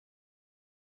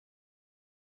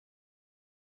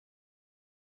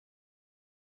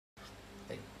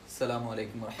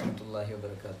Assalamualaikum warahmatullahi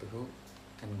wabarakatuh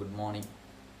and good morning.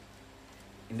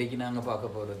 இன்றைக்கி நாங்கள்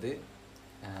பார்க்க போகிறது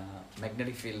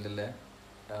மேக்னெட்டிக் ஃபீல்டில்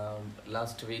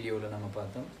லாஸ்ட் வீடியோவில் நம்ம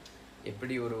பார்த்தோம்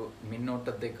எப்படி ஒரு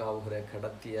மின்னோட்டத்தை காவுகிற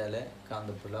கடத்தியால்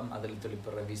காந்தப்புலம் அதில்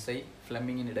தொழிற்படுற விசை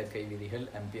ஃப்ளெமிங்கின் இடக்கை விதிகள்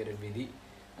ஆம்பியர் விதி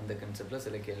அந்த கன்செப்டில்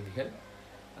சில கேள்விகள்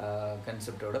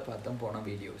கன்செப்டோட பார்த்தோம் போன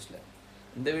வீடியோஸில்.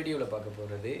 இந்த வீடியோவில் பார்க்க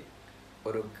போகிறது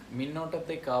ஒரு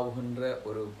மின்னோட்டத்தை காவுகின்ற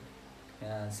ஒரு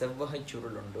செவ்வகை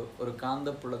சுருள் உண்டு ஒரு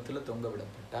காந்தப்புலத்தில் தொங்க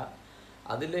விடப்பட்டால்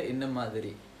அதில் என்ன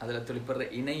மாதிரி அதில் தொழிற்படுற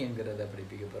இணைங்கிறத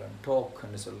படிப்பிக்க போகிறேன்.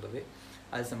 டோக்ன்னு சொல்கிறது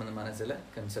அது சம்மந்தமான சில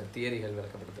கன்செப்ட் தியரிகள்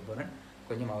விளக்கப்படுத்த போகிறேன்.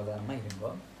 கொஞ்சம் அவதானமாக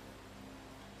இருங்கோ.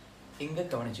 இங்கே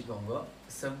கவனிச்சுக்கோங்க,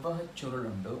 செவ்வகை சுருள்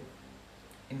உண்டு.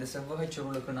 இந்த செவ்வகை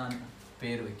சுருளுக்கு நான்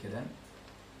பேர் வைக்கிறேன்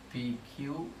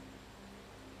PQRS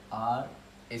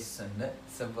என்ற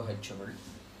செவ்வகை சுருள்.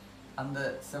 அந்த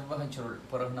செவ்வகை சுருள்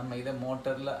பிறகு நம்ம இதை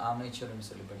மோட்டரில் ஆர்மேச்சர்னு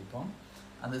சொல்லி படிப்போம்.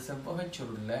 அந்த செவ்வகை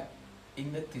சுருளில்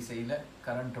இந்த திசையில்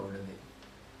கரண்ட் ஓடுது.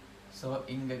 ஸோ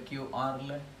இங்கே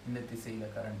QRல இந்த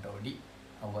திசையில் கரண்ட் ஓடி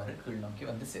அவ்வாறு கீழ் நோக்கி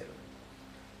வந்து சேருது.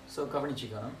 ஸோ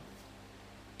கவனிச்சுக்கணும்,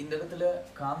 இந்த இடத்துல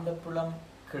காந்தப்புலம்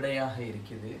கிடையாக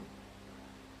இருக்குது.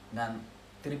 நான்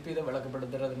திருப்பி இதை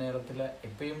விளக்கப்படுத்துறது நேரத்தில்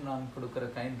எப்பயும் நான் கொடுக்குற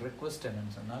கைண்ட் ரிக்வெஸ்ட்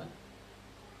என்னன்னு சொன்னால்,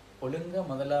 ஒழுங்காக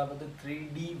முதலாவது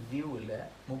 3D வியூவில்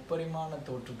முப்பரிமாண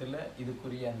தோற்றத்தில்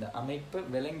இதுக்குரிய அந்த அமைப்பை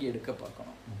விளங்கி எடுக்க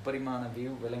பார்க்கணும். முப்பரிமாண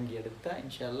வியூ விளங்கி எடுத்தால்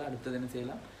இன்ஷால்லா அடுத்தது என்ன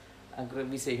செய்யலாம்,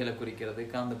 விசைகளை குறிக்கிறது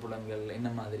காந்தப்புலங்கள் என்ன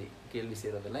மாதிரி கேள்வி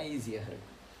செய்கிறதெல்லாம் ஈஸியாக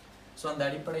இருக்கும். ஸோ அந்த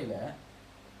அடிப்படையில்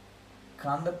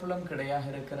காந்தப்புலம் கிடையாக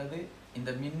இருக்கிறது.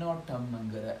 இந்த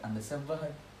மின்னோட்டம்ங்கிற அந்த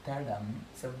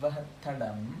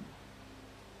செவ்வகத்தடம்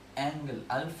ஆங்கிள்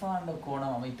அல்ஃபாண்ட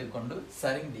கோணம் அமைத்து கொண்டு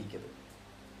சரிந்திக்குது.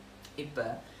 இப்போ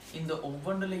இந்த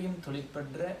ஒவ்வொன்றிலையும்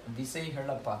தொழிற்படுற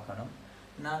விசைகளை பார்க்கணும்.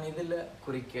 நான் இதில்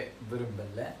குறிக்க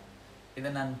விரும்பலை. இதை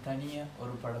நான் தனியாக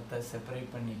ஒரு படத்தை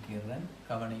செப்பரேட் பண்ணிக்கிறேன்.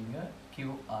 கவனிங்க,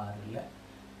 QRல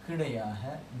கிடையாக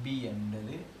B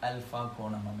என்றது அல்ஃபா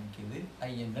கோணம் அமைக்குது,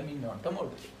 I என்ற மின்னோட்டம்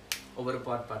ஓடுது. ஒவ்வொரு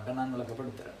பாட்டை நான்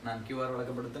விளக்கப்படுத்துகிறேன். நான் QR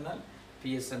விளக்கப்படுத்தினால்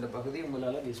PS என்ற பகுதி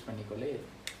உங்களால் யூஸ் பண்ணிக்கொள்ளே.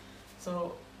 ஸோ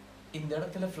இந்த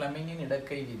இடத்துல ஃப்ளெமிங்கின்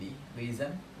இடக்கை விதி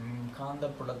ரீசன், காந்த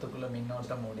புலத்துக்குள்ள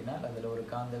மின்னோட்டம் ஓடினால் அதில் ஒரு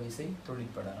காந்த விசை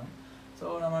தொழிற்படணும். ஸோ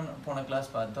நம்ம போன கிளாஸ்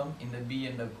பார்த்தோம், இந்த B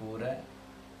என்ற கூரை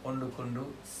ஒன்றுக்கொண்டு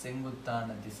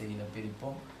செங்குத்தான திசையில்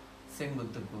பிரிப்போம்.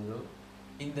 செங்குத்து கூறு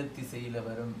இந்த திசையில்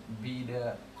வரும் பீட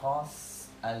காஸ்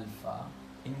அல்ஃபா,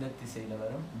 இந்த திசையில்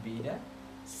வரும் பீட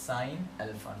சைன்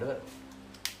அல்ஃபாண்டு வரும்.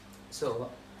 ஸோ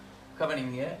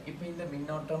கவனிங்க, இப்போ இந்த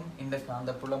மின்னோட்டம் இந்த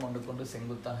காந்தப்புலம் ஒன்று கொண்டு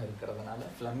செங்குத்தாக இருக்கிறதுனால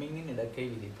ஃப்ளெமிங்கின் இடக்கை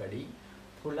விதிப்படி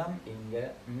புலம் இங்கே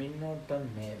மின்னோட்டம்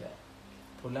மேலே,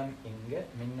 புலம் இங்கே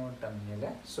மின்னோட்டம் மேலே.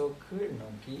 ஸோ கீழ்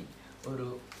நோக்கி ஒரு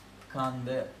காந்த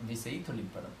விசை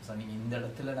தொழிற்படும். ஸோ நீங்கள் இந்த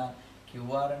இடத்துல நான்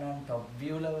QR நான் டாப்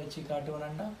வியூவில் வச்சு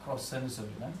காட்டுவேன்னா க்ராஸ்ன்னு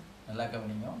சொல்லுவேன். நல்லா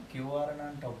கவனிங்க, QR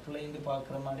நான் டாப்பில் இருந்து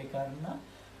பார்க்குற மாதிரி காரணம்னா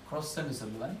க்ராஸ்ன்னு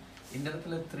சொல்லுவேன். இந்த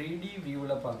இடத்துல 3D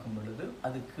வியூவில் பார்க்கும் பொழுது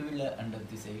அது கீழே என்ற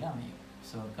திசையில் அமையும்.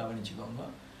 ஸோ கவனிச்சுக்கோங்க,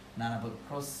 நான் அப்போ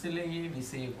க்ராஸிலேயே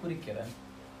விசையை குறிக்கிறேன்.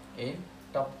 ஏன்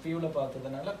டாப் வியூவில்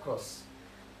பார்த்ததுனால க்ராஸ்.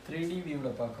 3D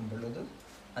வியூவில் பார்க்கும் பொழுது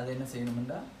அது என்ன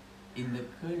செய்யணும்னா இந்த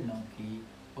கீழ் நோக்கி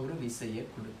ஒரு விசையை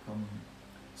கொடுக்கும்.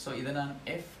 ஸோ இதை நான்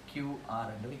FQR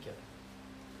என்று வைக்கிறேன்.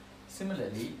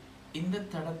 சிமிலர்லி இந்த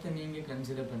தடத்தை நீங்கள்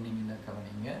கன்சிடர் பண்ணீங்கன்னா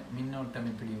கவனிங்க, மின்னோட்டம்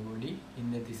இப்படி ஓடி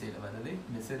இந்த திசையில் வருது,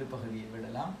 இந்த சிறு பகுதியை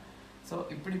விடலாம். ஸோ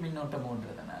இப்படி மின்னோட்டம்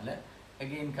ஓடுறதுனால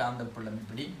அகெயின் காந்தப்புலம்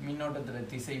இப்படி மின்னோட்டத்தில்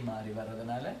திசை மாறி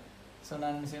வர்றதுனால ஸோ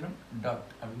நான் என்ன செய்யணும், டாட்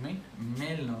அப்படி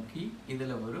மேல் நோக்கி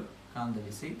இதில் ஒரு காந்த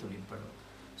விசை தொழிற்படும்.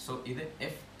 ஸோ இது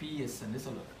FPS என்று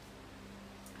சொல்லுவேன்.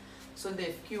 ஸோ இந்த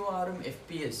FQRம்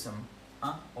FPSம்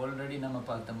ஆல்ரெடி நம்ம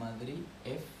பார்த்த மாதிரி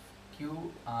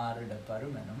FQRட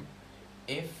பருமனும்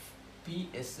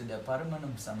FPSட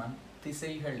பருமனும் சமம்.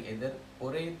 திசைகள் எதிர்,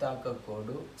 ஒரே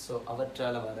தாக்கக்கோடு. ஸோ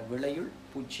அவற்றால் வர விளையுள்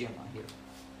பூஜ்ஜியமாகிடும்.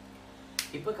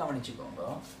 இப்போ கவனிச்சுக்கோங்க,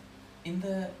 இந்த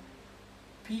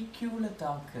PQவில்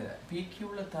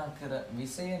தாக்குற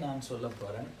விசையை நான் சொல்ல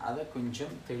போகிறேன். அதை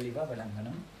கொஞ்சம் தெளிவாக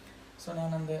விளங்கணும். ஸோ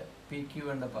நான் அந்த PQ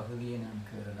என்ற பகுதியை நான்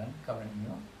கீறுறேன். கவனிங்க,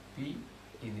 P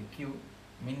இது Q,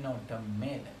 மின்னோட்டம்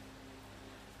மேலே.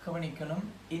 கவனிக்கணும்,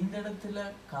 இந்த இடத்துல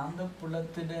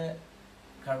காந்தப்புலத்திட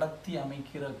கடத்தி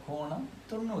அமைக்கிற கோணம்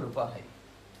 90 பாகை.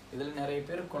 இதில் நிறைய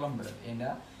பேர் குழம்புறது.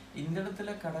 ஏன்னா இந்த இடத்துல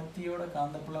கடத்தியோட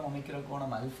காந்தப்புலம் அமைக்கிற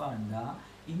கோணம் அல்ஃபாண்டா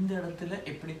இந்த இடத்துல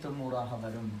எப்படி 90ஆக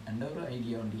வரும் என்ற ஒரு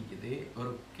ஐடியா ஒன்று இருக்குது,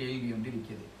 ஒரு கேள்வி ஒன்று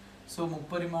இருக்குது. ஸோ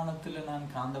முப்பரிமாணத்தில் நான்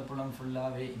காந்தப்புலம்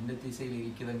ஃபுல்லாகவே இந்த திசையில்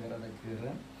இருக்குதுங்கிறத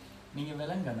கீறேன். நீங்கள்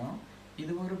விளங்கணும்,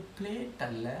 இது ஒரு பிளேட்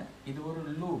அல்ல, இது ஒரு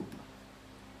லூப்,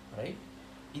 ரைட்?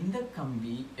 இந்த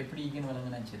கம்பி எப்படி இருக்குன்னு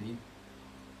விளங்கினா சரி,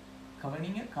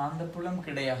 கவனிங்க, காந்தப்புலம்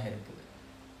கிடையாக இருக்குது.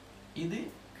 இது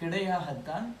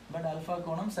கிடையாகத்தான், பட் அல்ஃபா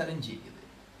கோணம் சரிஞ்சிருக்குது.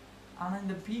 ஆனா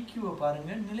இந்த PQ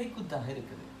பாருங்க நிலைக்குத்தாக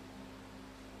இருக்குது.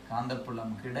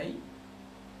 காந்தப்புலம் கிடை,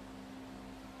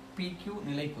 PQ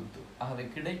நிலைக்குத்து. ஆகவே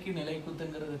கிடைக்கு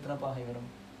நிலைக்குத்துங்கிறது எத்தனை பாகை வரும்?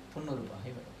 90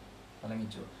 பாகை வரும்.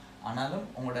 விளங்கிச்சோ? ஆனாலும்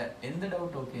உங்களோட எந்த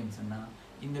டவுட் ஓகேன்னு சொன்னா,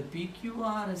 இந்த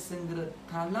PQRSங்கிற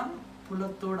தளம்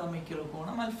புலத்தோடு அமைக்கிற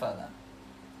கோணம் அல்ஃபா தான்.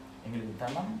 எங்களுக்கு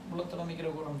தளம் புலத்தோடு அமைக்கிற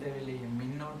கோணம் தேவையில்லையே,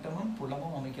 மின்னோட்டமும்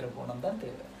புலமும் அமைக்கிற கோணம் தான்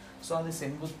தேவை. ஸோ அது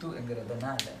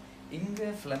செங்குத்துங்கிறதுனால இங்கே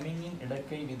ஃப்ளெமிங்கின்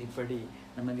இடக்கை விதிப்படி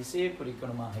நம்ம விசையை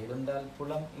குறிக்கணுமாக இருந்தால்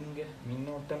புலம் இங்கே,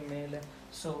 மின்னோட்டம் மேலே.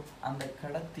 ஸோ அந்த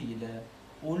கடத்தியில்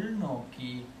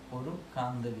உள்நோக்கி ஒரு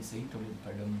காந்த விசை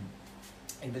தொழிற்படும்.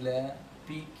 இதில்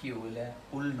PQவில்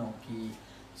உள்நோக்கி.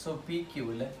 ஸோ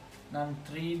PQவில் நான்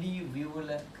 3D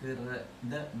வியூவில்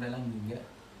இருக்கிறத விளங்குங்க.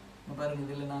 பாருங்க,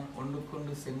 இதில் நான்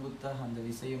ஒன்றுக்கொண்டு செங்குத்தாக அந்த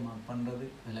விசையை மார்க் பண்ணுறது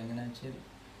விளங்குனா சரி.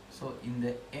 ஸோ இந்த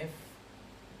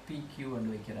FPQ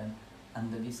என்று வைக்கிறேன்.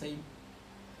 அந்த விசை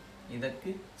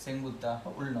இதற்கு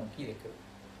செங்குத்தாக உள்நோக்கி இருக்குது.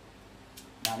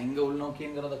 நான் இங்கே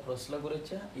உள்நோக்கிங்கிறத க்ரோஸில்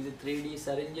குறைச்சா இது 3D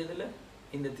சரிஞ்சதில்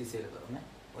இந்த திசையில் தருவேன்,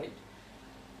 ரைட்?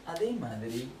 அதே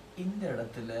மாதிரி இந்த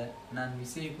இடத்துல நான்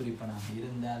விசையை குறிப்பனாக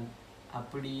இருந்தால்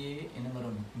அப்படியே என்ன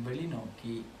வரும்?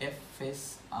 வெளிநோக்கி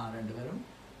FSR என்று வரும்.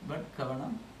 பட்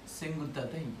கவனம், செங்குத்தாக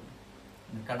தான் இங்கே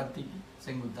இந்த கடத்திக்கு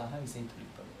செங்குத்தாக விசை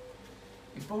துளிப்பது.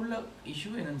 இப்போ உள்ள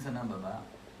இஷ்யூ என்னன்னு சொன்னா பாபா,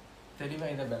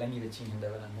 தெளிவாக இதை விளங்கி வச்சுங்க. இந்த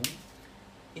விளங்கு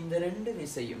இந்த ரெண்டு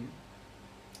விசையும்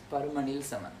பருமனில்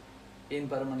சமன்.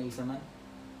 ஏன் பருமனில் சமன்?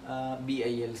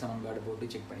 BIL சமன்பாடு போட்டு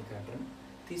செக் பண்ணி காட்டுறேன்.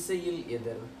 திசையில்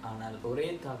எதிர், ஆனால் ஒரே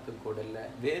தாக்குக்கோடு அல்ல,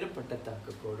 வேறுபட்ட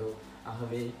தாக்குக்கோடு.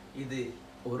 ஆகவே இது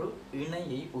ஒரு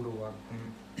இணையை உருவாக்கும்.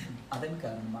 அதன்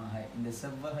காரணமாக இந்த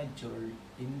செவ்வகை சுருள்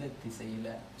இந்த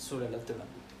திசையில சுழல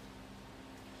தொடங்கும்.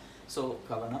 ஸோ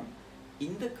கவனம்,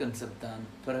 இந்த கன்செப்ட் தான்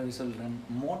பிறகு சொல்றேன்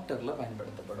மோட்டர்ல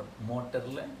பயன்படுத்தப்படும்.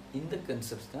 மோட்டர்ல இந்த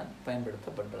கன்செப்ட் தான்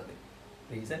பயன்படுத்தப்படுறது.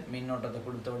 ரீசன், மின்னோட்டத்தை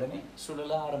கொடுத்த உடனே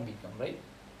சுழல ஆரம்பிக்கும், ரைட்?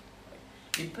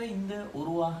 இப்போ இந்த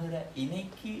உருவாகிற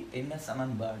இணைக்கு என்ன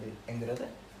சமன்பாடு என்கிறத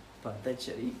பார்த்தா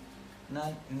சரி.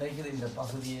 நான் இந்த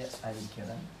பகுதியை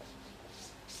அழிக்கிறேன்.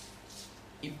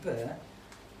 இப்போ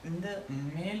இந்த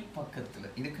மேல்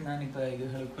பக்கத்தில் இதுக்கு நான் இப்போ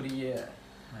இதுகளுக்குரிய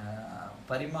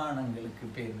பரிமாணங்களுக்கு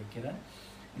பேர் வைக்கிறேன்.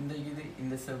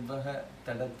 இந்த செவ்வக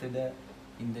தடத்திட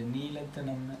இந்த நீளத்தை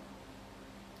நம்ம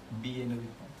B என்று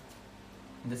வைப்போம்.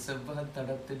 இந்த செவ்வக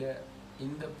தடத்திட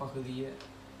இந்த பகுதியை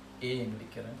A என்று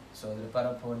வைக்கிறேன். ஸோ அதில்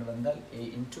பரப்பு ஒன்று வந்தால் A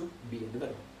into B என்று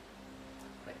வரும்,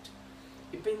 ரைட்?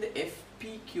 இப்போ இந்த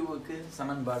FPQவுக்கு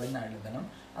சமன்பாடு நான் எழுதணும்.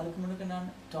 அதுக்கு முன்னாடி நான்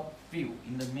டாப் வியூ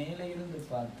இந்த மேலே இருந்து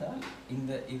பார்த்தால்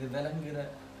இது விளங்குகிற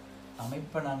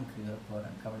அமைப்பை நான் கீழே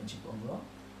போகிறேன். கவனிச்சுக்கோங்க,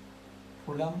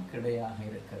 புலம் கிடையாக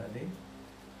இருக்கிறது.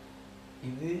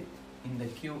 இது இந்த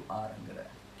QRங்கிற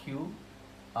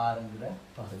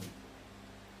பகுதி.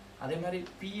 அதே மாதிரி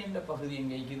P என்ற பகுதி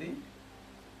எங்கே இருக்குது?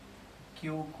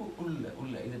 Qக்கு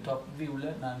உள்ள இது டாப்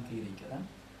வியூவில் நான் கீழிக்கிறேன்.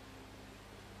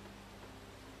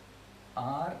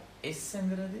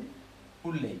 RSங்கிறது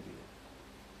உள்ளே இருக்குது,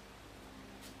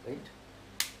 ரைட்?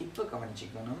 இப்போ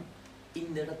கவனிச்சுக்கணும்,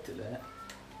 இந்த இடத்துல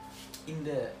இந்த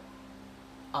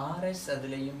RS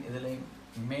அதுலேயும் இதுலேயும்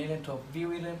மேலே டாப்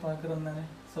வியூவில் பார்க்குறோம் தானே.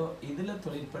 ஸோ இதில்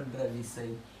தொழிற்படுற விசை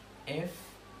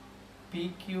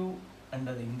FPQ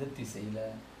என்றது இந்த திசையில்,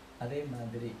 அதே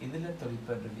மாதிரி இதில்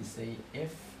தொழிற்படுற விசை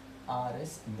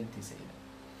FRS இந்த திசையில்.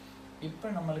 இப்போ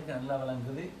நம்மளுக்கு நல்லா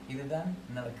விளங்குது இதுதான்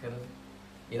நடக்கிறது.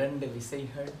 இரண்டு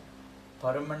விசைகள்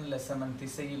பருமன்ல சமன்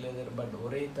திசையில் எதிர், பட்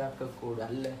ஒரே தாக்கக்கூடு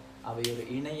அல்ல, அவை ஒரு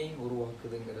இணையை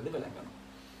உருவாக்குதுங்கிறது விளங்கணும்.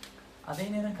 அதே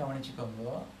நேரம் கவனிச்சுக்கோங்க,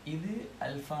 இது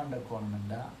அல்ஃபாண்ட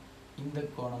கோணம்டா, இந்த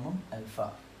கோணமும் அல்ஃபா,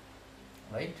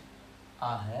 ரைட்?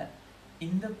 ஆக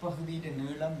இந்த பகுதியிட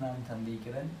நீளம் நான்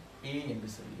தந்திக்கிறேன் A என்று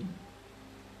சொல்லி.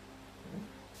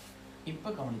 இப்போ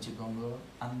கவனிச்சுக்கோங்க,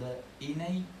 அந்த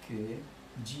இணைக்கு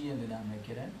G என்று நான்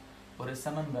வைக்கிறேன். ஒரு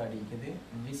சமன்பாடு இருக்குது,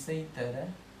 விசை தர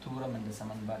தூரம் என்ற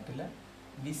சமன்பாட்டில்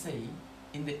விசை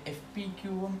இந்த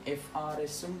FPQவும்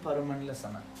FRSும் பருமன்ல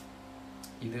சமன்.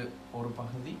 இது ஒரு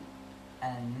பகுதி.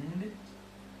 அண்ட்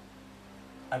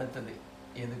அடுத்தது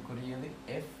எதுக்குரியது?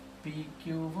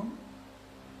 FPQவும்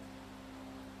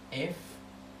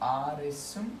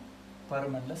FRSும்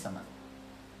பருமன்ல சமன்.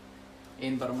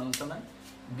 ஏன் பருமன்ல சமன்?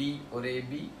 B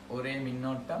ஒரே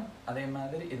மின்னோட்டம், அதே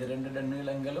மாதிரி இது ரெண்டு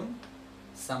நீளங்களும்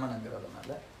சமனங்கிறதுனால.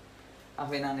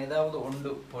 ஆகவே நான் ஏதாவது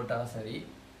ஒன்று போட்டால் சரி,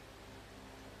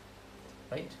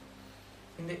 ரைட்?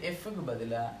 இந்த Fக்கு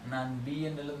பதிலாக நான் B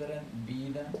என்று எழுதுகிறேன். B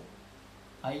தான்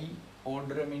I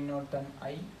ஓடுற மின்னோட்டம்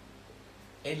I.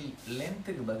 L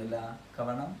லென்த்துக்கு பதிலாக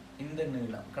கவனம், இந்த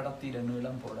நீளம் கடத்திட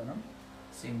நீளம் போடணும்.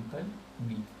 Simple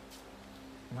B.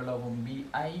 இவ்வளவும்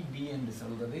BI B என்று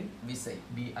சொல்றது விசை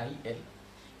BIL.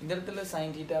 இந்த இடத்துல sin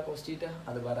θ cos θ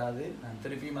அது வராது. நான்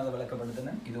திருப்பியும் அதை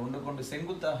விளக்கப்படுத்தினேன். இது ஒன்று கொண்டு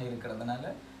செங்குத்தாக இருக்கிறதுனால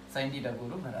sin θ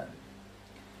கூறு வராது.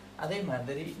 அதே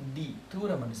மாதிரி D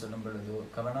தூரம் என்று சொல்லும் பொழுது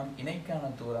கவனம்,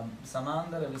 இணைக்கான தூரம்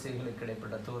சமாந்தர விசைகளுக்கு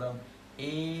இடைப்பட்ட தூரம்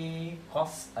A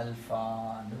cos alpha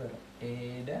என்று வரும். A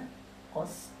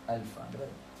cos alpha என்று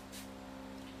வரும்.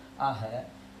 ஆக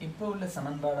இப்போ உள்ள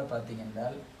சமன்பாடை பார்த்தீங்கன்னா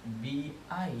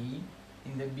BI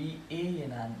இந்த BA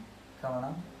நான்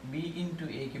கவனம் B into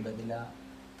A க்கு பதிலா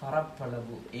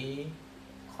பரப்பளவு A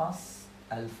cos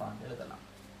alpha எழுதலாம்.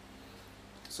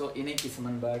 ஸோ இணைக்கு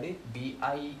சமன்பாடு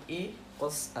BIA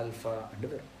cos alpha என்று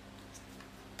வரும்.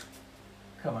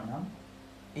 கவனம்,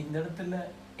 இந்த இடத்துல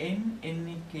n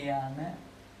எண்ணிக்கையான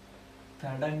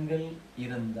தடங்கள்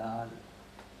இருந்தால்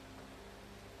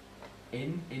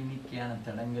n எண்ணிக்கையான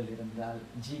தடங்கள் இருந்தால்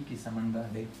Gக்கு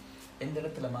சமன்பாடு எந்த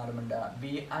இடத்துல மாறும்டா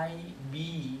BI B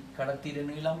கடத்திட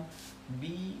நீளம் B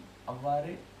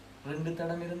அவ்வாறு 2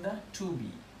 தடம் இருந்தா 2B,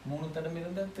 3 தடம்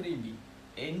இருந்தா 3B,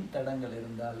 n தடங்கள்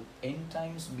இருந்தால் n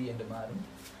times B என்று மாறும்.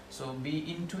 ஸோ B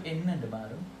into n என்று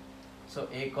மாறும். ஸோ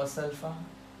A cos alpha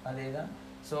அதேதான்.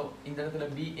 ஸோ இந்த இடத்துல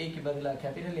BA க்கு பதிலாக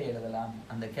கேபிட்டல் A எழுதலாம்.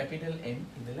 அந்த கேபிட்டல் N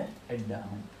இதில் ஹெட்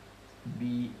ஆகும்.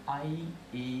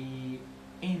 BIA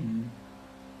n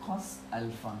cos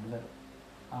alpha.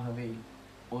 ஆகவே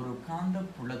ஒரு காந்த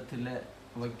புலத்தில்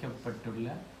வைக்கப்பட்டுள்ள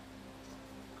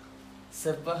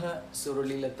செவ்வக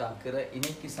சுருளில தாக்குற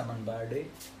இணைக்கு சமன்பாடு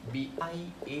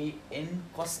BIAN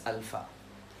cos alpha.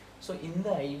 ஸோ இந்த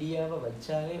ஐடியாவை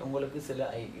வச்சாலே உங்களுக்கு சில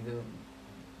இது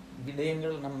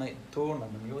விடயங்கள் நம்ம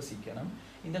தோணணும், யோசிக்கணும்.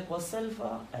 இந்த cos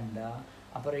alpha என்றா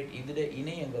அப்புறம் இதோட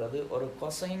இணைங்கிறது ஒரு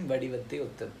கொசைன் வடிவத்தை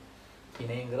ஒத்தது.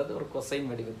 இணைங்கிறது ஒரு கொசைன்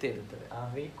வடிவத்தை எடுத்தது.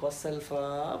 ஆகவே cos alpha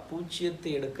பூஜ்ஜியத்தை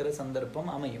எடுக்கிற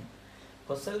சந்தர்ப்பம் அமையும்.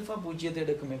 cos alpha பூஜ்ஜியத்தை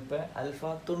எடுக்கும் இப்ப alpha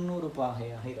 90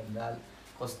 பாகையாக இருந்தால்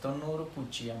cos 90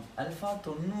 பூஜ்ஜியம் alpha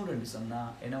 90 என்று சொன்னா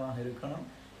என்னவாக இருக்கணும்?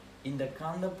 இந்த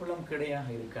காந்தப்புலம் கிடையாக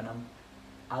இருக்கணும்.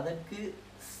 அதற்கு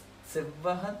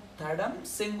செவ்வக தடம்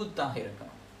செங்குத்தாக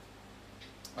இருக்கணும்.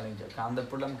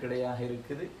 காந்தப்புலம் கிடையாக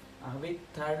இருக்குது. ஆகவே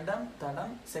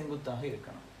தடம் செங்குத்தாக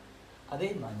இருக்கணும். அதே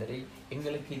மாதிரி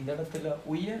எங்களுக்கு இந்த இடத்துல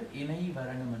உயர் இணை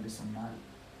வரணும் என்று சொன்னால்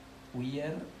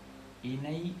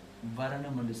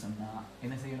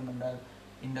என்ன செய்யணும் என்றால்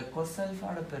இந்த cos alpha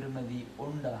பெருமதி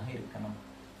ஒன்றாக இருக்கணும்.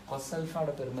 cos alpha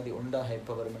பெருமதி ஒன்றாக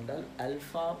எப்போ வரும் என்றால்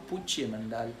alpha பூஜ்ஜியம்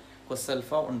என்றால் cos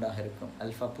alpha ஒன்றாக இருக்கும்.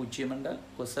 alpha பூஜ்ஜியம் என்றால்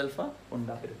cos alpha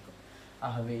ஒன்றாக இருக்கும்.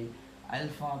 ஆகவே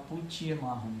alpha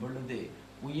பூஜ்ஜியமாகும் பொழுது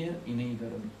உயர் இணை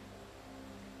வரும்.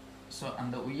 ஸோ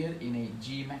அந்த உயர் இணை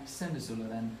Gmax என்று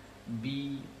சொல்லுறேன்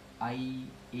BIAN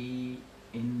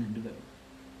என்று வரும்.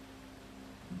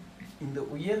 இந்த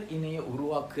உயர் இணையை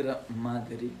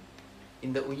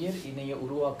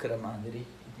உருவாக்குற மாதிரி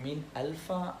மீன்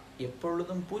அல்ஃபா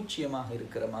எப்பொழுதும் பூஜ்ஜியமாக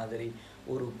இருக்கிற மாதிரி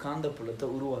ஒரு காந்தப்புலத்தை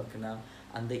உருவாக்குனா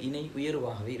அந்த இணை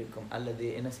உயர்வாகவே இருக்கும். அல்லது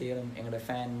என்ன செய்யணும், எங்களோட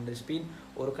ஃபேன் ஸ்பீட்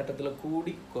ஒரு கட்டத்தில்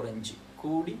கூடி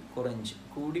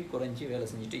குறைஞ்சி வேலை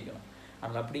செஞ்சுட்டு இருக்கணும்.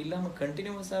 ஆனால் அப்படி இல்லாமல்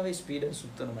கண்டினியூஸாகவே ஸ்பீடை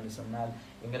சுற்றணும்னு சொன்னால்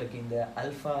எங்களுக்கு இந்த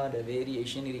அல்ஃபாவோட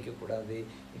வேரியேஷன் இருக்கக்கூடாது.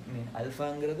 இட் மீன்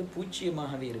அல்ஃபாங்கிறது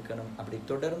பூஜ்ஜியமாகவே இருக்கணும். அப்படி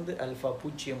தொடர்ந்து அல்ஃபா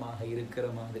பூஜ்ஜியமாக இருக்கிற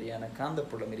மாதிரியான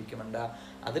காந்தப்புலம் இருக்குமெண்டா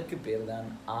அதற்கு பேர் தான்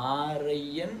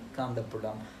ஆரையன்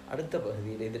காந்தப்புலம். அடுத்த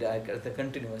பகுதியில் அடுத்த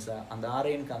கண்டினியூஸாக அந்த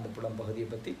ஆரையன் காந்தப்புலம் பகுதியை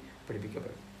பற்றி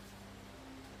படிப்பிக்கப்படும்.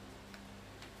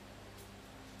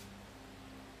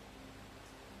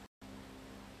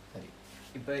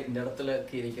 இப்போ இந்த இடத்துல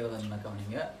கீழிக்கிறது என்ன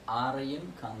கவனிங்க, ஆரையன்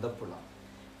காந்தப்புலம்.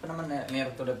 இப்போ நம்ம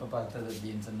நேரத்தோட இப்போ பார்த்தது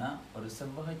அப்படின்னு சொன்னால் ஒரு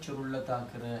செவ்வக சுருளை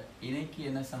தாக்குற இணைக்கு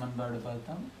என்ன சமன்பாடு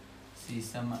பார்த்தோம்,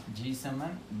 G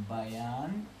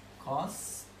பயான் cos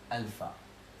alpha.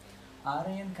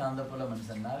 ஆரையன் காந்தப்புலம்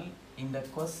சொன்னால் இந்த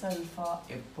cos alpha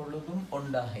எப்பொழுதும்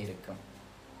ஒன்றாக இருக்கும்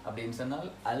அப்படின்னு சொன்னால்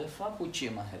அல்ஃபா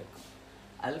பூஜ்ஜியமாக இருக்கும்.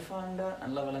 அல்ஃபாண்டா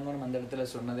நல்ல விளங்கணும். அந்த இடத்துல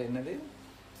சொன்னது என்னது,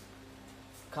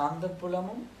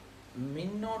 காந்தப்புலமும்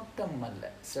மின்னோட்டம் அல்ல,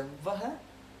 செவ்வக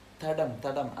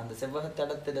தடம் அந்த செவ்வக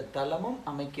தடத்திட தளமும்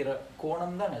அமைக்கிற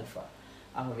கோணம் தான் அல்ஃபா.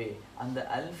 ஆகவே அந்த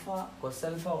அல்ஃபா cos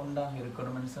alpha ஒன்றாக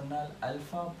இருக்கணும்னு சொன்னால்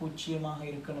அல்ஃபா பூஜ்ஜியமாக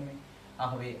இருக்கணுமே.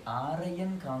 ஆகவே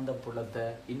ஆரையன் காந்தப்புலத்தை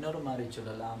இன்னொரு மாதிரி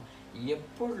சொல்லலாம்,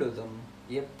 எப்பொழுதும்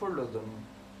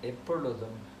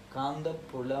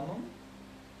காந்தப்புலமும்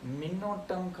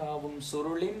மின்னோட்டம் காவும்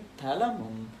சுருளின்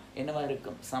தளமும் என்னவா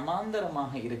இருக்கும்,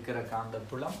 சமாந்தரமாக இருக்கிற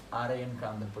காந்தப்புலம் ஆரையன்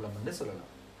காந்தப்புலம் என்று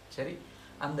சொல்லலாம். சரி,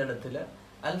 அந்த இடத்துல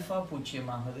அல்ஃபா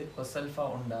பூஜ்ஜியமாகுது, cos alpha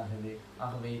உண்டாகுது.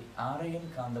 ஆகவே ஆரையன்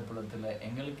காந்தப்புலத்தில்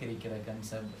எங்களுக்கு இருக்கிற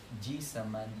கன்செப்ட் G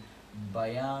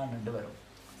பயான் என்று வரும்.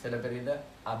 சில பேர் இதை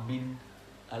அபின்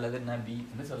அல்லது நபி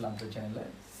என்று சொல்லலாம், பிரச்சனை இல்லை.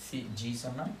 C G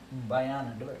சமன் பயான்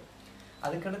என்று வரும்.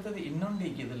 அதுக்கடுத்தது இன்னொன்று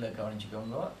இதில்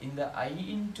கவனிச்சுக்கோங்க, இந்த I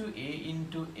into A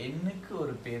into N-க்கு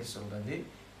ஒரு பேர் சொல்றது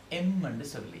M என்று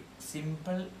சொல்லி,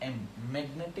 சிம்பிள் M,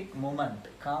 மேக்னெட்டிக் மூமெண்ட்,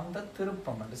 காந்த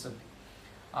திருப்பம் என்று சொல்லி.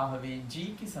 ஆகவே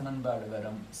Gக்கு சமன்பாடு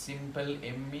வரும் சிம்பிள்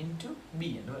M into B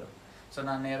என்று வரும். ஸோ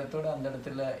நான் நேரத்தோடு அந்த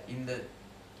இடத்துல இந்த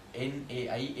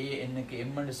IANக்கு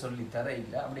M என்று சொல்லி தர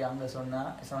இல்லை, அப்படி அங்கே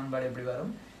சொன்னால் சமன்பாடு எப்படி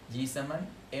வரும்? G சமன்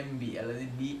MB அல்லது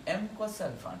BM cos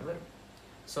alpha வரும்.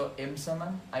 ஸோ M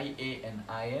சமன்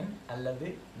IAN அல்லது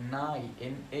நாய்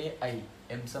NAI,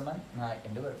 M சமன் நாய்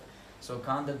என்று வரும். ஸோ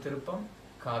காந்த திருப்பம்,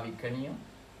 காவிக்கணியம்,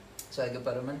 ஸோ அதுக்கு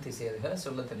பருமன் திசையதுகளை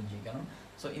சொல்ல தெரிஞ்சுக்கணும்.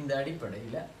 ஸோ இந்த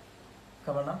அடிப்படையில்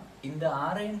கவனம், இந்த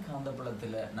ஆரையன்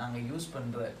காந்தப்புலத்தில் நாங்கள் யூஸ்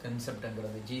பண்ணுற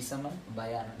கன்செப்டுங்கிறது G சமன்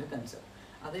பயானது கன்செப்ட்.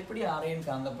 அதை எப்படி ஆரையன்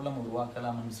காந்தப்புலம்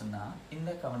உருவாக்கலாம்னு சொன்னால்,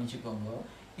 இந்த கவனிச்சுக்கோங்க,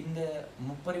 இந்த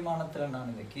முப்பரிமாணத்தில்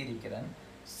நான் இதை கீறிக்கிறேன்.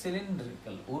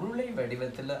 சிலிண்டர்கள் உருளை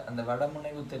வடிவத்தில் அந்த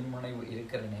வடமுனைவு தென்முனைவு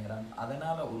இருக்கிற நேரம்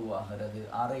அதனால் உருவாகிறது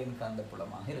ஆரையன்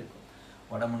காந்தப்புலமாக இருக்கும்.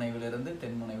 வடமுனைவிலிருந்து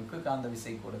தென்முனைவுக்கு காந்த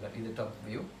விசை கோடுகள், இது டாப்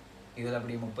வியூ. இதில்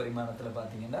அப்படி முப்பரிமாணத்தில்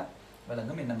பார்த்தீங்கன்னா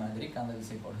விளங்கும் இந்த மாதிரி காந்த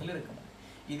விசை கோடுகள் இருக்கணும்.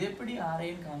 இது எப்படி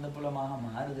ஆரையன் காந்தப்புலமாக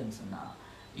மாறுதுன்னு சொன்னால்,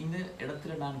 இந்த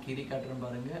இடத்துல நான் கீறி காட்டுறேன்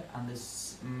பாருங்க, அந்த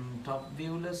டாப்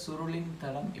வியூவில் சுருளின்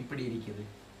தளம் இப்படி இருக்குது.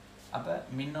 அப்போ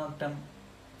மின்னோட்டம்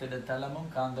தளமும்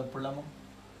காந்தப்புலமும்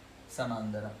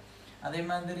சமாந்தரம். அதே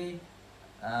மாதிரி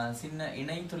சின்ன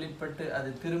இணை தொழிற்பட்டு அது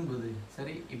திரும்புது.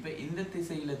 சரி, இப்போ இந்த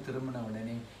திசையில் திரும்பின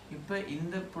உடனே இப்போ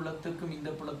இந்த புலத்துக்கும்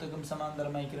இந்த புலத்துக்கும்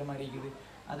சமாந்தரமாய்க்கிற மாதிரி இருக்குது.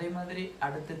 அதே மாதிரி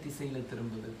அடுத்த திசையில்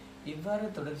திரும்புது. இவ்வாறு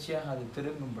தொடர்ச்சியாக அது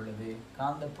திரும்பும் பொழுது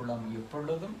காந்தப்புலம்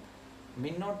எப்பொழுதும்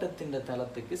மின்னோட்டத்தின்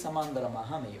தளத்துக்கு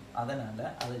சமாந்தரமாக அமையும். அதனால்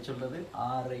அதை சொல்றது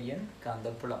ஆரையன்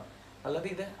காந்தப்புலம், அல்லது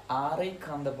இதை ஆரை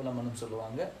காந்தப்புலம்னு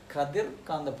சொல்லுவாங்க, கதிர்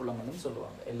காந்தப்புலம்னு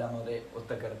சொல்லுவாங்க. எல்லாம் ஒரே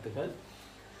ஒத்த கருத்துகள்.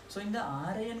 ஸோ இந்த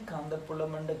ஆரையன்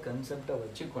காந்தப்புலம் என்ற கன்செப்டை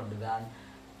வச்சு கொண்டுதான்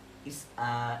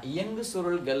இயங்கு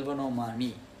சுருள்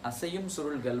கல்வனோமானி, அசையும்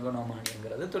சுருள்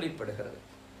கல்வனோமானிங்கிறது தொழிற்படுகிறது.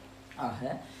 ஆக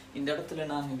இந்த இடத்துல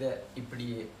நான் இதை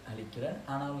இப்படியே அளிக்கிறேன்.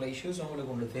 ஆனால் உள்ள இஷ்யூஸ்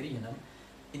உங்களுக்கு ஒன்று தெரியணும்.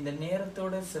 இந்த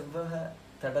நேரத்தோட செவ்வக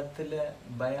தடத்தில்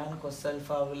பயான் கொஸ்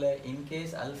அல்ஃபாவில்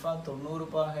இன்கேஸ் அல்ஃபா 90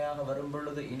 பாகையாக வரும்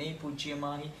பொழுது இணை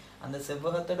பூச்சியமாகி அந்த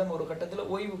செவ்வகத்தடம் ஒரு கட்டத்தில்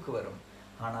ஓய்வுக்கு வரும்.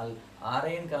 ஆனால்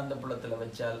ஆரையன் காந்தப்புலத்தில்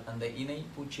வச்சால் அந்த இணை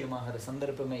பூச்சியமாகிற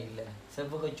சந்தர்ப்பமே இல்லை.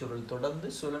 செவ்வகச் சுருள் தொடர்ந்து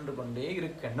சுழன்று கொண்டே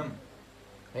இருக்கணும்.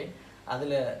 ரைட்,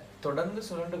 அதில் தொடர்ந்து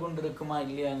சுழன்று கொண்டு இருக்குமா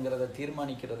இல்லையாங்கிறத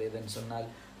தீர்மானிக்கிறது எதுன்னு சொன்னால்,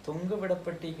 தொங்க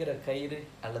விடப்பட்டிருக்கிற கயிறு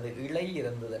அல்லது இழை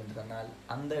இருந்தது என்றனால்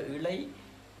அந்த இழை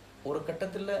ஒரு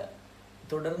கட்டத்தில்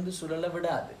தொடர்ந்து சுழல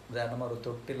விடாது. உதாரணமாக ஒரு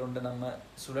தொட்டில் ஒன்று நம்ம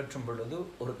சுழற்றும் பொழுது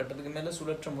ஒரு கட்டத்துக்கு மேலே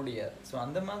சுழற்ற முடியாது. ஸோ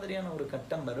அந்த மாதிரியான ஒரு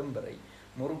கட்டம் வரும் வரை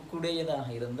முறுக்குடையதாக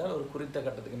இருந்தால் ஒரு குறித்த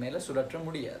கட்டத்துக்கு மேலே சுழற்ற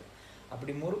முடியாது.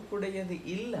 அப்படி முறுக்குடையது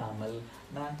இல்லாமல்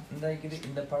நான்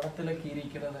இந்த படத்தில்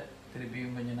கீறிக்கிறத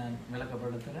திருப்பியும் கொஞ்சம் நான்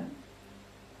விளக்கப்படுத்துகிறேன்.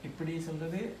 இப்படி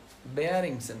சொல்றது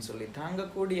பேரிங்ஸ்ன்னு சொல்லி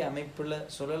தாங்கக்கூடிய அமைப்பில்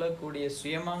சுழலக்கூடிய,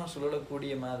 சுயமாக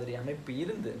சுழலக்கூடிய மாதிரி அமைப்பு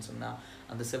இருந்துன்னு சொன்னால்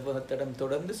அந்த செவ்வகத்திடம்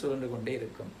தொடர்ந்து சுழன்று கொண்டே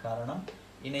இருக்கும். காரணம்,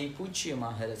 இணை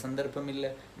பூச்சியமாக சந்தர்ப்பம் இல்லை,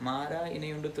 மாறா இணை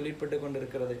ஒன்று தொழிற்பட்டு கொண்டு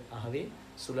இருக்கிறது. ஆகவே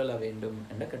சுழல வேண்டும்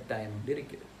என்ற கட்டாயம் ஒன்று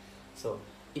இருக்குது. ஸோ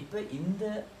இப்போ இந்த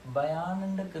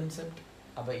பயானண்ட கன்செப்ட்,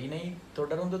 அப்போ இணை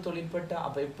தொடர்ந்து தொழிற்பட்ட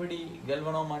அப்போ எப்படி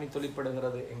கல்வனோமானி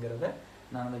தொழிற்படுகிறது என்கிறத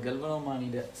நான் அந்த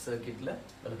கல்வனோமானிட சர்க்கிட்டில்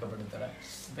விளக்கப்படுத்துகிறேன்.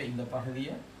 இப்போ இந்த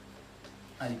பகுதியை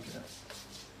அழிக்கிறேன்.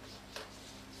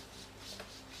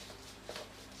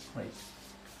 ரைட்,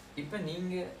 இப்போ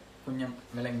நீங்கள் கொஞ்சம்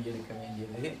விளங்கி இருக்க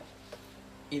வேண்டியது,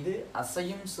 இது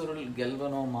அசையும் சுருள்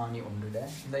கல்வனோமானி ஒன்றுட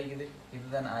இந்த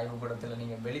இதுதான் ஆய்வுக்கூடத்தில்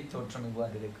நீங்கள் வெளித்தோற்றம்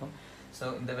இவ்வாறு இருக்கும். ஸோ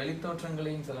இந்த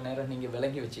வெளித்தோற்றங்களையும் சில நேரம் நீங்கள்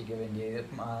விளங்கி வச்சுக்க வேண்டியது,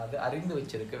 அது அறிந்து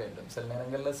வச்சிருக்க வேண்டும். சில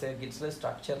நேரங்களில் சர்க்கிட்ஸில்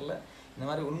ஸ்ட்ரக்சரில் இந்த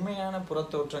மாதிரி உண்மையான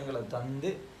புறத்தோற்றங்களை தந்து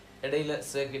இடையில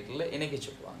சர்க்கிட்டில் இணைக்க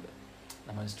சொல்லுவாங்க.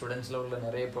 நம்ம ஸ்டூடெண்ட்ஸில் உள்ள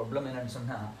நிறைய ப்ராப்ளம் என்னென்னு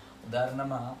சொன்னால்,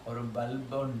 உதாரணமாக ஒரு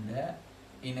பல்பொண்டை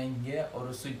இணைங்க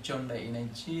ஒரு சுவிட்ச் ஒன்றை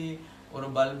இணைச்சி ஒரு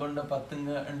பல்பொண்டை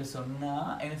பத்துங்கன்னு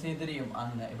சொன்னால் என்ன செய்ய தெரியும்,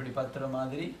 அண்ணன் இப்படி பத்துற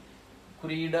மாதிரி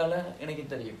குறியீடால் இணைக்க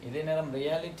தெரியும். இதே நேரம்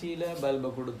ரியாலிட்டியில்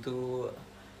பல்பை கொடுத்து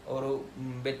ஒரு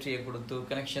பேட்டரியை கொடுத்து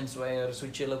கனெக்ஷன்ஸ் வயர்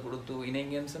சுவிட்செல்லாம் கொடுத்து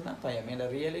இணைங்கன்னு சொன்னால் பயம். ஏன்னா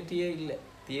ரியாலிட்டியே இல்லை,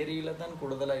 தியரியில் தான்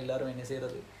கூடுதலாக எல்லாரும் என்ன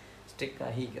செய்கிறது, ஸ்டிக்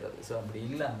ஆகிக்கிறது. ஸோ அப்படி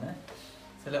இல்லாமல்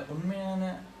சில உண்மையான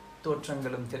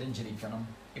தோற்றங்களும் தெரிஞ்சிருக்கணும்.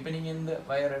 இப்போ நீங்கள் இந்த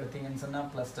வயர் எடுத்தீங்கன்னு சொன்னால்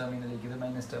ப்ளஸ் டெர்மினல் இருக்குது,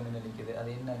 மைனஸ் டெர்மினல் இருக்குது,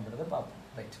 அது என்னங்கிறத பார்ப்போம்.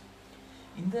 ரைட்,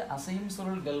 இந்த அசையும்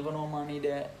சுருள் கல்வனோமானிட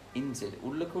இன்சைட்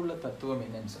உள்ளுக்கு உள்ள தத்துவம்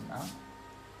என்னன்னு சொன்னால்,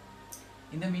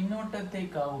 இந்த மின்னோட்டத்தை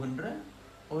காவுகின்ற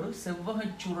ஒரு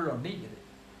செவ்வகச் சுருள் ஒன்று இருக்குது.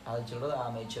 அது சொல்கிறது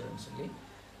ஆமேச்சர்ன்னு சொல்லி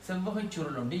செவ்வகச்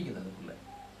சுருள் ஒன்று இருக்குது அதுக்குள்ள.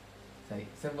 சரி,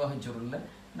 செவ்வகச் சுருளில்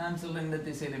நான் சொல்ற இந்த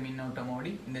திசையில மின்னோட்டம்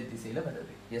ஓடி இந்த திசையில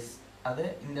வருது. எஸ், அதை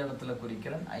இந்த இடத்துல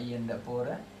குறிக்கிறேன். ஐ என்ற போற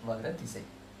வர திசை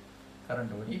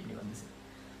கரண்ட் ஓடி இப்படி வந்துச்சு.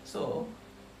 ஸோ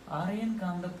அரையன்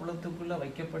காந்த புலத்துக்குள்ள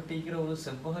வைக்கப்பட்டிருக்கிற ஒரு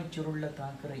செவ்வக சுருள்ல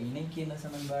தாக்குற இணைக்கு என்ன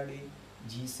சமன்பாடு?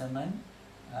 G சமன்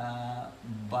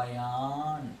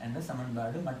பயான் என்ற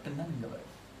சமன்பாடு மட்டும்தான் இங்க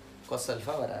வரும். கொஸ்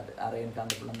அல்ஃபா வராது, அரையன்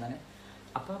காந்த புலம் தானே.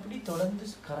 அப்ப அப்படி தொடர்ந்து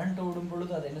கரண்ட் ஓடும்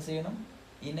பொழுது அது என்ன செய்யணும்?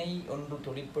 இணை ஒன்று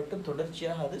தொழிற்பட்டு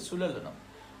தொடர்ச்சியாக அது சுழலணும்.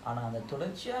 ஆனா அந்த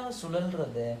தொடர்ச்சியாக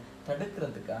சுழல்றதை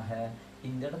தடுக்கிறதுக்காக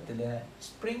இந்த இடத்துல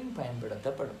ஸ்ப்ரிங்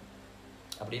பயன்படுத்தப்படும்.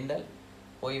 அப்படின்றால்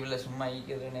ஓய்வில் சும்மா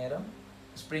ஈக்கிற நேரம்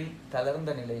ஸ்ப்ரிங்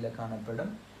தளர்ந்த நிலையில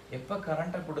காணப்படும். எப்ப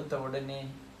கரண்ட்டை கொடுத்த உடனே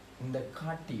இந்த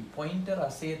காட்டி பாயிண்டர்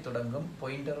அசைய தொடங்கும்.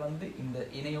 பாயிண்டர் வந்து இந்த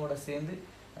இணையோட சேர்ந்து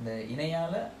அந்த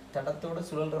இணையால தடத்தோட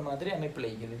சுழல்ற மாதிரி அமைப்பில்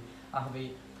இருக்குது. ஆகவே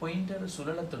பாயிண்டர்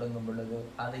சுழல தொடங்கும் பொழுது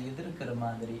அதை எதிர்க்கிற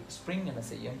மாதிரி ஸ்ப்ரிங் என்ன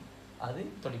செய்யும்? அது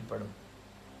தொழிற்படும்.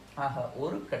 ஆக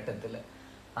ஒரு கட்டத்துல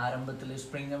ஆரம்பத்துல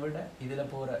ஸ்ப்ரிங்கை விட இதுல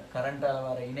போற கரண்டால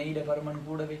வர இணையிட பருமன்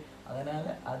கூடவே, அதனால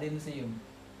அது என்ன செய்யும்?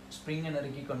 ஸ்ப்ரிங்கை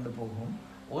நெருக்கி கொண்டு போகும்.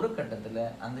 ஒரு கட்டத்துல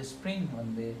அந்த ஸ்ப்ரிங்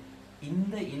வந்து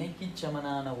இந்த இணைக்கு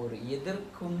சமனான ஒரு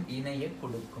எதிர்க்கும் இணையை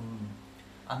கொடுக்கும்.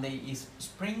 அந்த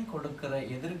ஸ்ப்ரிங் கொடுக்கிற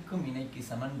எதிர்க்கும் இணைக்கு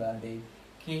சமன்பாடு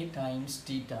K டைம்ஸ்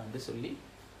தீட்டான்னு சொல்லி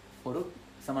ஒரு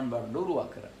சமன்பாடு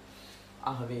உருவாக்குற.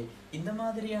 ஆகவே இந்த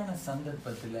மாதிரியான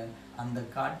சந்தர்ப்பத்துல அந்த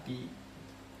காட்டி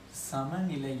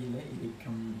சமநிலையில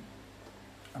இருக்கும்.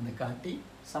 அந்த காட்டி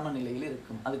சமநிலையில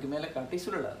இருக்கும், அதுக்கு மேல காட்டி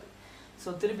சுழலாது. ஸோ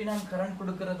திருப்பி நான் கரண்ட்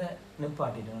கொடுக்கறத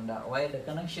நிப்பாட்டிட்டேன்டா, வயர்ல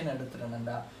கனெக்ஷன்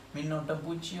எடுத்துட்டேன்டா, மின்னோட்டம்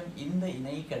 0, இந்த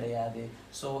இணை கிடையாது.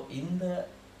 ஸோ இந்த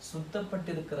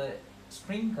சுத்தப்பட்டிருக்கிற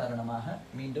ஸ்ப்ரிங் காரணமாக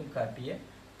மீண்டும் காட்டிய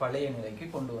பழைய நிலைக்கு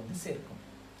கொண்டு வந்து சேர்க்கும்.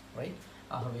 ரைட்?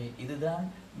 ஆகவே இதுதான்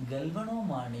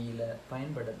கல்வனோமானியில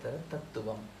பயன்படுத்துகிற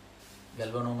தத்துவம்.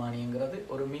 கல்வனோமானிங்கிறது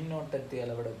ஒரு மின்னோட்டத்தை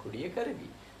அளவிடக்கூடிய கருவி.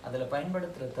 அதில்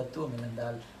பயன்படுத்துகிற தத்துவம்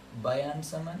என்னென்றால் பயான்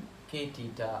சமன் K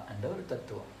தீட்டா என்ற ஒரு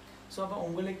தத்துவம். ஸோ அப்போ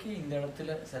உங்களுக்கு இந்த இடத்துல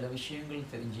சில விஷயங்கள்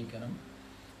தெரிஞ்சிக்கணும்.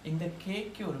 இந்த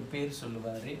கேக்கு ஒரு பேர்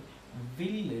சொல்லுவார்,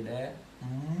 வில்லிட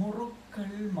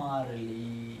முறுக்கல் மாறிலி.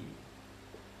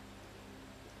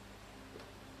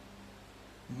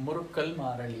 முறுக்கல்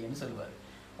மாறிலின்னு சொல்லுவார்.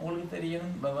 உங்களுக்கு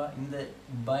தெரியணும் பாபா, இந்த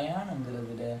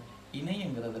பயான்ங்கிறதுல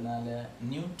இணைங்கிறதுனால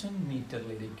நியூட்டன்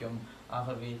மீட்டர்ல இருக்கும்.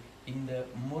 ஆகவே இந்த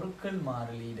முறுக்கல்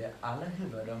மாறிலியிட அலகு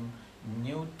வரும்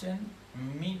Newton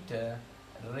metre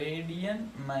radian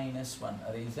 -1,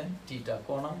 reason theta,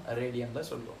 கோணம் ரேடியன்ல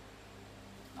சொல்லுவோம்.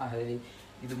 ஆகவே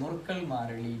இது முறுக்கல்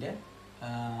மாறிலியிட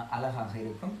அலகாக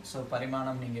இருக்கும். ஸோ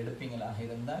பரிமாணம் நீங்கள் எடுப்பீங்களாக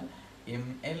இருந்தால்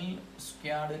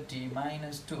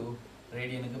ml²T-2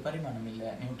 ரேடியனுக்கு பரிமாணம் இல்லை,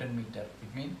 நியூட்டன் மீட்டர்.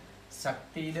 இட் மீன்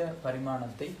சக்தியில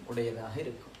பரிமாணத்தை உடையதாக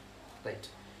இருக்கும். ரைட்?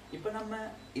 இப்போ நம்ம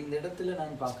இந்த இடத்துல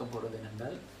நான் பார்க்க போறது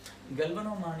என்னென்றால்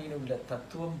கல்வனோமானியில் உள்ள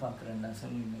தத்துவம் பார்க்குறேன்னா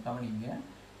சொல்லுங்க, கவனிங்க.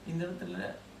 இந்த இடத்துல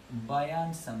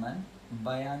பயான்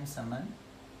சமன்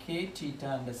K தீட்டா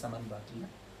என்ற சமன்பாட்டில்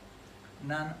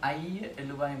நான் ஐ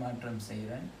எழுவாய் மாற்றம்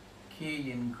செய்கிறேன். K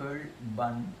இன் கீழ்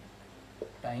பன்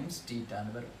டைம்ஸ்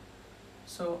தீட்டான்னு வரும்.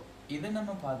 ஸோ இதை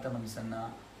நம்ம பார்த்தோம்னு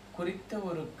சொன்னால், குறித்த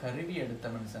ஒரு கருவி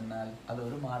எடுத்தோம்னு சொன்னால் அது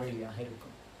ஒரு மாறிலியாக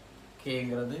இருக்கும்.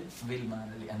 கேங்கிறது வில்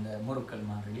மாறிலி, அந்த முறுக்கல்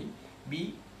மாறிலி. பி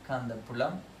காந்த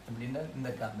புலம் அப்படின்னா இந்த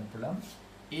காந்த புலம்.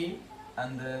 ஏ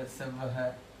அந்த செவ்வக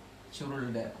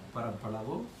சுருளோட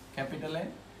பரப்பளவு. கேபிட்டல் N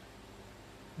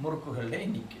முறுக்குகளோட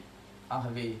எண்ணிக்கை.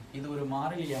 ஆகவே இது ஒரு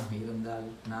மாறிலியாக இருந்தால்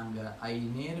நாங்கள் ஐ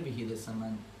நேர் விகித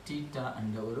சமன் தீட்டா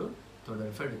என்ற ஒரு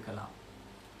தொடர்பு எடுக்கலாம்.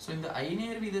 ஸோ இந்த ஐ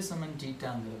நேர் விகித சமன்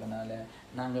தீட்டாங்கிறதுனால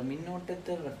நாங்கள்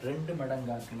மின்னோட்டத்தை 2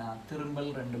 மடங்காக்கினா திரும்பல்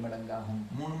 2 மடங்காகும்,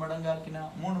 3 மடங்காக்கினா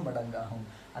 3 மடங்காகும்.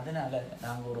 அதனால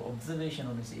நாங்கள் ஒரு ஒப்சர்வேஷன்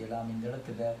ஒன்று செய்யலாம். இந்த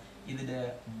இடத்துல இதில்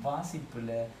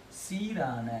வாசிப்பில்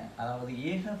சீரான, அதாவது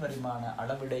ஏக பரிமாண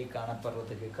அளவிடை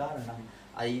காணப்படுறதுக்கு காரணம்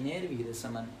ஐ நேர் விகித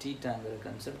சமன் தீட்டாங்கிற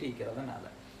கான்செப்ட் இருக்கிறதுனால.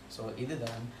 ஸோ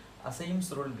இதுதான் அசையும்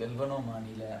சுருள்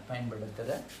கல்வனோமானியில்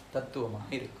பயன்படுத்துகிற தத்துவமாக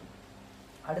இருக்கும்.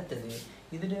 அடுத்தது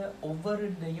இதில்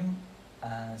ஒவ்வொருடையும்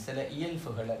சில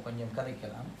இயல்புகளை கொஞ்சம்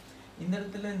கதைக்கலாம். இந்த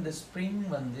இடத்துல இந்த ஸ்ப்ரிங்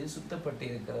வந்து சுத்தப்பட்டு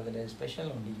இருக்கிறதுல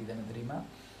ஸ்பெஷல் ஒன்று இதுன்னு தெரியுமா?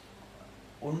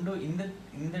 ஒன்று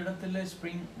இந்த இடத்துல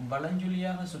ஸ்ப்ரிங்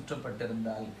வலஞ்சுழியாக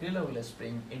சுற்றப்பட்டிருந்தால் கீழே உள்ள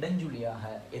ஸ்ப்ரிங் இடஞ்சுழியாக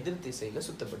எதிர் திசையில்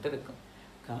சுத்தப்பட்டு இருக்கும்.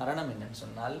 காரணம் என்னன்னு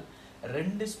சொன்னால்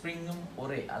 2 ஸ்ப்ரிங்கும்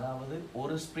ஒரே, அதாவது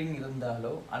ஒரு ஸ்ப்ரிங்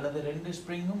இருந்தாலோ அல்லது 2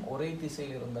 ஸ்ப்ரிங்கும் ஒரே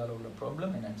திசையில் இருந்தாலோ உள்ள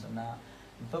ப்ராப்ளம் என்னன்னு சொன்னால்,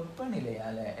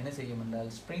 வெப்பநிலையால் என்ன செய்யும் என்றால்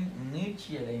ஸ்ப்ரிங்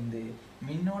நீட்சி அடைந்து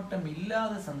மின்னோட்டம்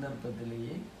இல்லாத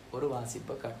சந்தர்ப்பத்திலேயே ஒரு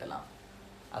வாசிப்பை காட்டலாம்.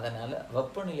 அதனால்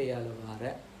வெப்பநிலையால் வர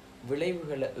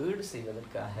விளைவுகளை ஈடு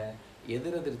செய்வதற்காக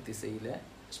எதிரெதிர் திசையில்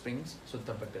ஸ்ப்ரிங்ஸ்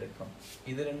சுத்தப்பட்டிருக்கும்.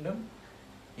 இது ரெண்டும்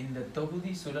இந்த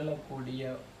தொகுதி சுழலக்கூடிய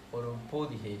ஒரு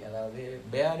போதிகை, அதாவது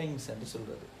பேரிங்ஸ் என்று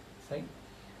சொல்றது. சரி,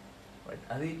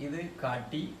 அது இது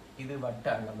காட்டி, இது வட்ட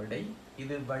அளவடை,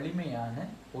 இது வலிமையான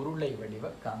உருளை வடிவ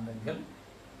காந்தங்கள்.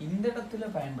 இந்த இடத்துல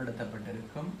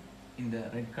பயன்படுத்தப்பட்டிருக்கும் இந்த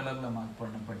ரெட் கலர்ல மார்க்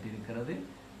பண்ணப்பட்டிருக்கிறது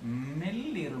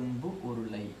மெல்லிரும்பு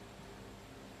உருளை.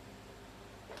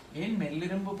 ஏன்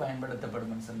மெல்லிரும்பு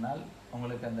பயன்படுத்தப்படும் சொன்னால்,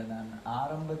 உங்களுக்கு அந்த நான்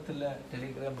ஆரம்பத்தில்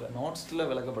டெலிகிராம்ல நோட்ஸ்ல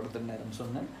விளக்கப்படுத்துற நேரம்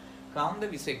சொன்னேன், காந்த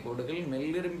விசை கோடுகள்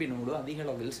மெல்லிரும்பினோடு அதிக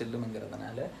அளவில்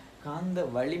செல்லும்ங்கிறதுனால காந்த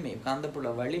வலிமை,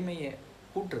 காந்தப்புல வலிமையை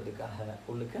கூட்டுறதுக்காக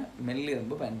உள்ளுக்க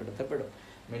மெல்லிரும்பு பயன்படுத்தப்படும்.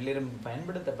 மெல்லிரும்பு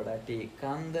பயன்படுத்தப்படாட்டி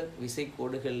காந்த விசை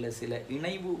கோடுகளில் சில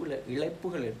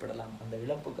இழப்புகள் ஏற்படலாம். அந்த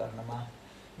இழப்பு காரணமாக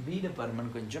வீடு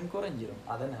பருமன் கொஞ்சம் குறைஞ்சிரும்.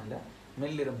 அதனால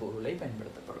மெல்லிரும்பு உருளை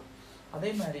பயன்படுத்தப்படும்.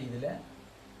 அதே மாதிரி இதுல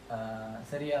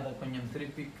சரியாக கொஞ்சம்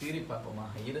திருப்பி கீறி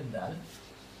பார்ப்போமாக இருந்தால்,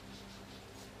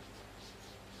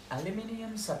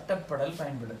 அலுமினியம் சட்டப்படல்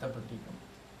பயன்படுத்தப்பட்டிருக்கும்.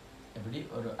 எப்படி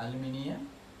ஒரு அலுமினிய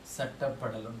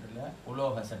சட்டப்படல் ஒன்றுல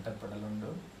உலோக சட்டப்படல் ஒன்று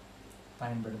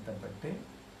பயன்படுத்தப்பட்டு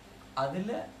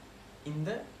அதில் இந்த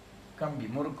கம்பி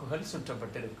முறுக்குகள்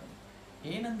சுற்றப்பட்டிருக்கும்.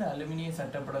 ஏன் அந்த அலுமினிய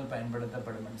சட்டப்படல்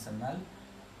பயன்படுத்தப்படும் சொன்னால்,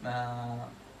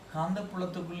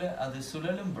 காந்தப்புலத்துக்குள்ள அது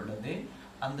சுழலும் பொழுது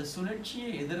அந்த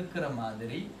சுழற்சியை எதிர்க்கிற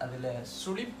மாதிரி அதில்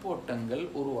சுழிப்போட்டங்கள்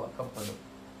உருவாக்கப்படும்.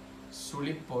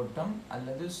 சுழிப்போட்டம்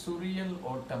அல்லது சுரியல்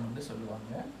ஓட்டம் என்று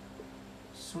சொல்லுவாங்க.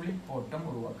 சுழிப்போட்டம்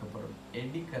உருவாக்கப்படும்,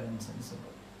 எடி கரண்ட்ஸ்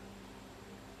சொல்லுவாங்க.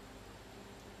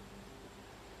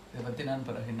 இதை பற்றி நான்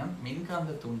பிறகு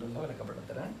மின்காந்த தூண்டல்ல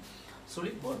விளக்கப்படுத்துறேன்.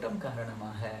 சுழிப்போட்டம்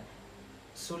காரணமாக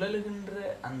சுழலுகின்ற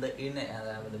அந்த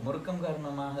அதாவது முறுக்கம்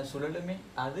காரணமாக சுழலுமே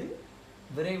அது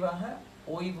விரைவாக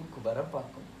ஓய்வுக்கு வர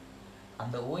பார்க்கும்.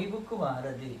 அந்த ஓய்வுக்கு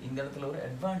வாரது இந்த இடத்துல ஒரு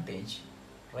அட்வான்டேஜ்,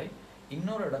 ரைட்?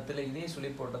 இன்னொரு இடத்துல இதே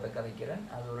சுழிப்போட்டத்தை கதைக்கிறேன்,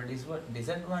 அது ஒரு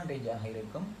டிஸ்அட்வான்டேஜாக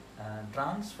இருக்கும்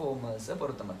டிரான்ஸ்ஃபார்மர்ஸை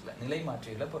பொறுத்த மட்டும்,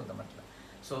 நிலைமாற்றிகளை பொறுத்த மட்டும்.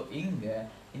 ஸோ இங்கே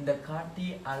இந்த காட்டி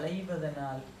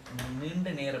அலைவதனால் நீண்ட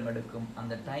நேரம் எடுக்கும்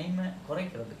அந்த டைமை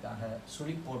குறைக்கிறதுக்காக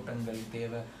சுழிப்போட்டங்கள்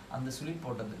தேவை. அந்த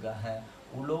சுழிப்போட்டத்துக்காக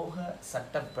உலோக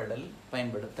சட்டப்படல்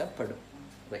பயன்படுத்தப்படும்.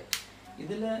 ரைட்,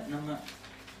 இதில் நம்ம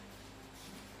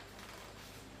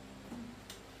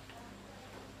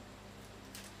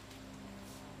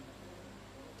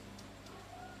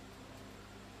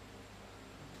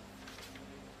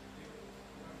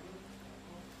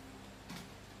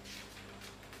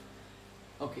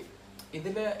ஓகே,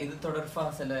 இதில் இது தொடர்பாக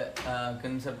சில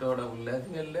கன்செப்டோட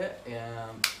உள்ளதுகளில்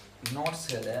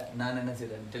நோட்ஸ்களை நான் என்ன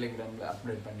செய்கிறேன் டெலிகிராமில்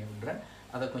அப்டேட் பண்ணி விட்றேன்.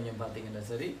 அதை கொஞ்சம் பார்த்தீங்கன்னா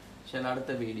சரி. சில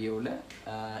அடுத்த வீடியோவில்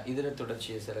இதில்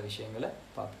தொடர்ச்சிய சில விஷயங்களை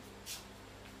பார்ப்போம்.